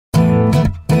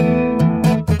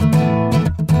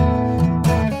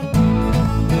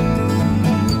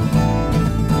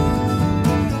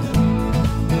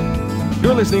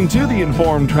listening to the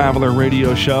Informed Traveler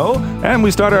Radio Show, and we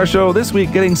start our show this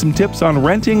week getting some tips on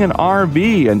renting an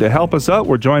RV. And to help us out,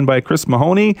 we're joined by Chris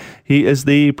Mahoney. He is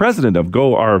the president of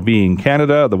Go RVing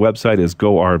Canada. The website is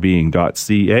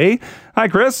gorving.ca. Hi,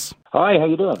 Chris. Hi, how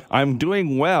you doing? I'm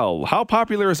doing well. How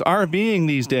popular is RVing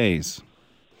these days?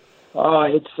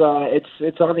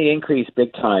 It's on the increase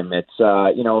big time. It's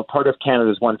part of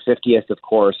Canada's 150th, of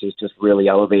course, has just really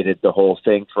elevated the whole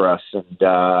thing for us, and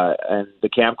the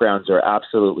campgrounds are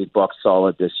absolutely booked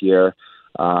solid this year.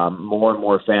 More and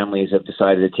more families have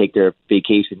decided to take their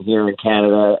vacation here in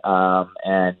Canada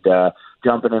and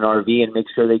jump in an RV and make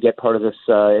sure they get part of this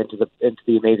into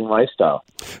the amazing lifestyle.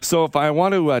 So if I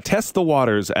want to test the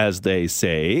waters, as they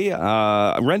say,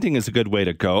 renting is a good way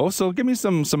to go. So give me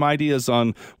some ideas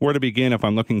on where to begin if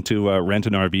I'm looking to rent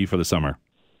an RV for the summer.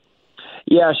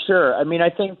 Yeah, sure. I mean, I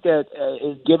think that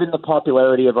given the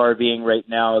popularity of RVing right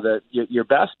now, that your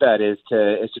best bet is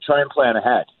to try and plan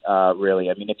ahead.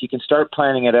 Really, I mean, if you can start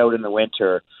planning it out in the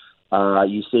winter,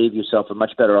 you save yourself a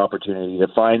much better opportunity to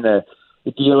find the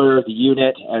dealer, the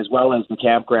unit, as well as the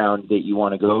campground that you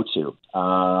want to go to.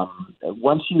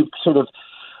 Once you've sort of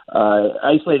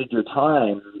isolated your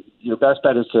time, your best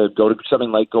bet is to go to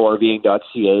something like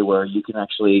gorving.ca, where you can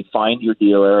actually find your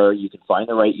dealer, you can find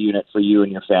the right unit for you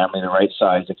and your family, the right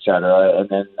size, etc., and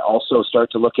then also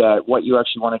start to look at what you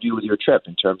actually want to do with your trip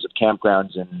in terms of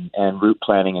campgrounds and route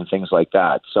planning and things like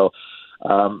that. So,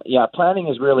 planning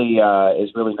is really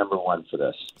number one for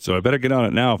this. So I better get on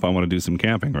it now if I want to do some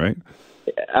camping, right?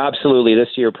 Absolutely. This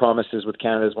year promises, with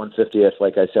Canada's 150th,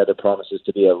 like I said, it promises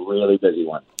to be a really busy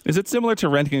one. Is it similar to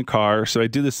renting a car? So I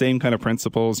do the same kind of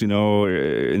principles,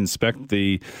 inspect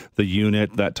the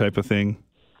unit, that type of thing?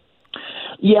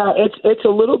 Yeah, it's a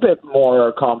little bit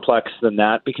more complex than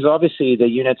that, because obviously the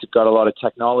units have got a lot of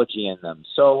technology in them.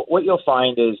 So what you'll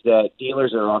find is that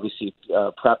dealers are obviously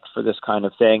prepped for this kind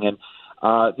of thing, and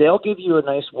they'll give you a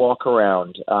nice walk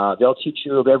around. They'll teach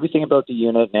you everything about the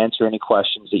unit and answer any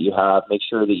questions that you have. Make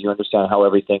sure that you understand how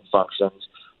everything functions,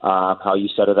 how you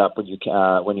set it up when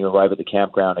you arrive at the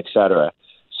campground, etc.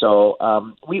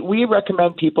 So we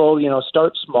recommend people,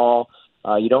 start small.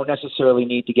 You don't necessarily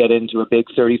need to get into a big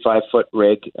 35-foot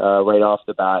rig right off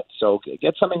the bat. So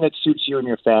get something that suits you and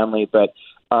your family, but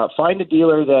find a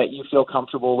dealer that you feel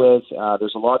comfortable with.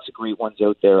 There's lots of great ones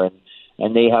out there,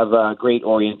 and they have great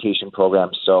orientation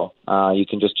programs. So you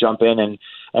can just jump in,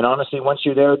 and honestly, once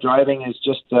you're there, driving is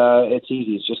just, it's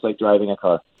easy. It's just like driving a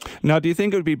car. Now, do you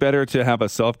think it would be better to have a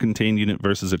self-contained unit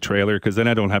versus a trailer? Because then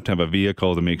I don't have to have a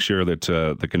vehicle to make sure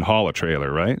that can haul a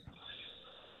trailer, right?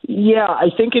 Yeah, I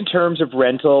think in terms of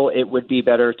rental, it would be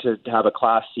better to have a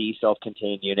Class C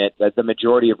self-contained unit. The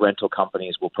majority of rental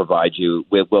companies will provide you,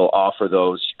 will offer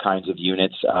those kinds of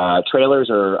units.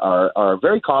 Trailers are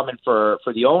very common for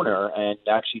the owner and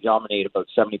actually dominate about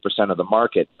 70% of the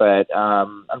market. But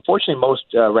unfortunately, most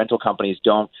rental companies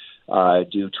don't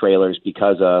do trailers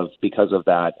because of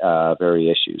that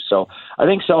very issue. So I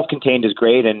think self-contained is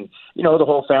great, and the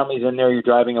whole family's in there. You're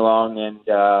driving along, and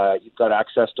you've got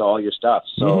access to all your stuff.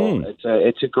 So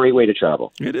it's a great way to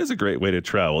travel. It is a great way to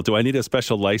travel. Do I need a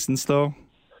special license though?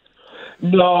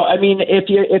 No, I mean, if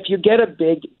you get a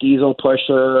big diesel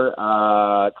pusher,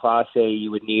 Class A,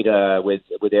 you would need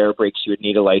with air brakes, you would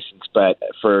need a license. But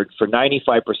for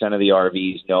 95% of the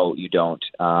RVs, no, you don't.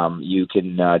 You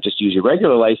can just use your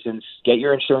regular license, get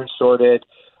your insurance sorted,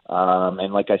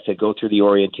 and like I said, go through the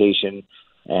orientation,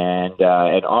 and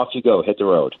off you go, hit the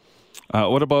road.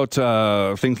 What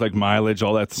about things like mileage,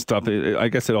 all that stuff? I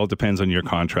guess it all depends on your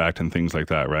contract and things like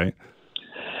that, right?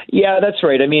 Yeah, that's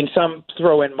right. I mean, some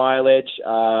throw in mileage.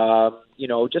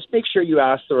 Just make sure you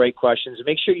ask the right questions.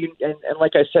 Make sure and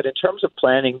like I said, in terms of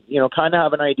planning, kind of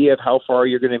have an idea of how far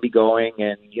you're going to be going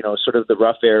and, sort of the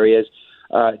rough areas.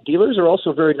 Dealers are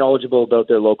also very knowledgeable about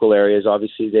their local areas.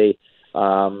 Obviously, they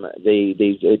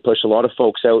push a lot of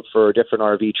folks out for different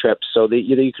RV trips, so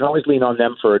you can always lean on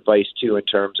them for advice too in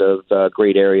terms of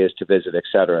great areas to visit,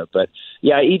 etc. But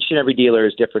yeah, each and every dealer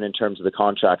is different in terms of the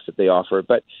contracts that they offer.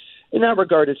 But in that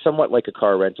regard, it's somewhat like a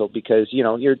car rental, because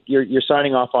you're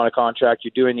signing off on a contract,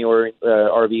 you're doing the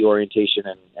RV orientation,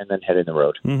 and then heading the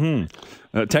road.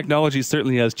 Mm-hmm. Technology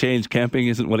certainly has changed. Camping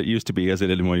isn't what it used to be, is it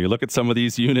anymore? You look at some of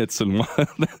these units, and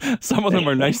some of them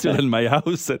are nicer than my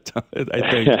house at times,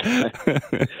 I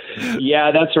think.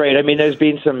 Yeah, that's right. I mean, there's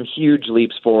been some huge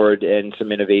leaps forward and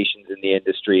some innovations in the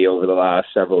industry over the last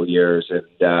several years,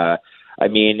 and I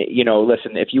mean,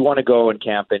 listen, if you want to go and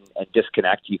camp and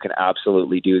disconnect, you can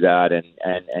absolutely do that and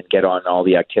get on all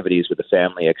the activities with the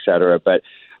family, et cetera. But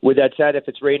with that said, if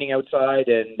it's raining outside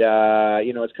and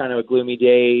it's kind of a gloomy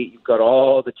day, you've got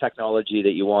all the technology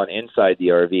that you want inside the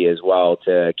RV as well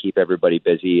to keep everybody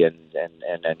busy and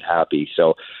happy.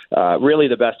 So really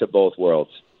the best of both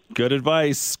worlds. Good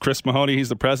advice. Chris Mahoney, he's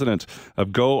the president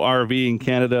of Go RVing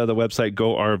Canada, the website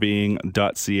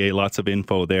gorving.ca. Lots of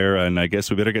info there, and I guess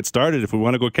we better get started if we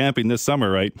want to go camping this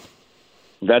summer, right?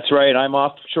 That's right. I'm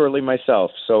off shortly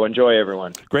myself, so enjoy,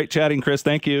 everyone. Great chatting, Chris.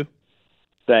 Thank you.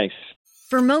 Thanks.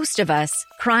 For most of us,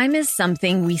 crime is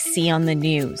something we see on the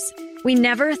news. We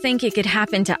never think it could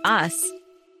happen to us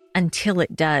until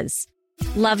it does.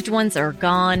 Loved ones are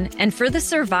gone, and for the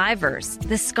survivors,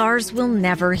 the scars will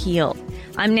never heal.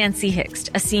 I'm Nancy Hixt,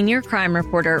 a senior crime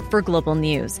reporter for Global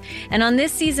News. And on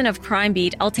this season of Crime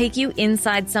Beat, I'll take you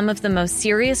inside some of the most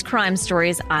serious crime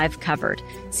stories I've covered.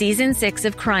 Season 6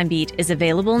 of Crime Beat is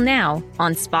available now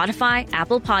on Spotify,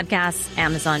 Apple Podcasts,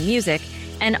 Amazon Music,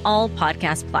 and all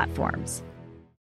podcast platforms.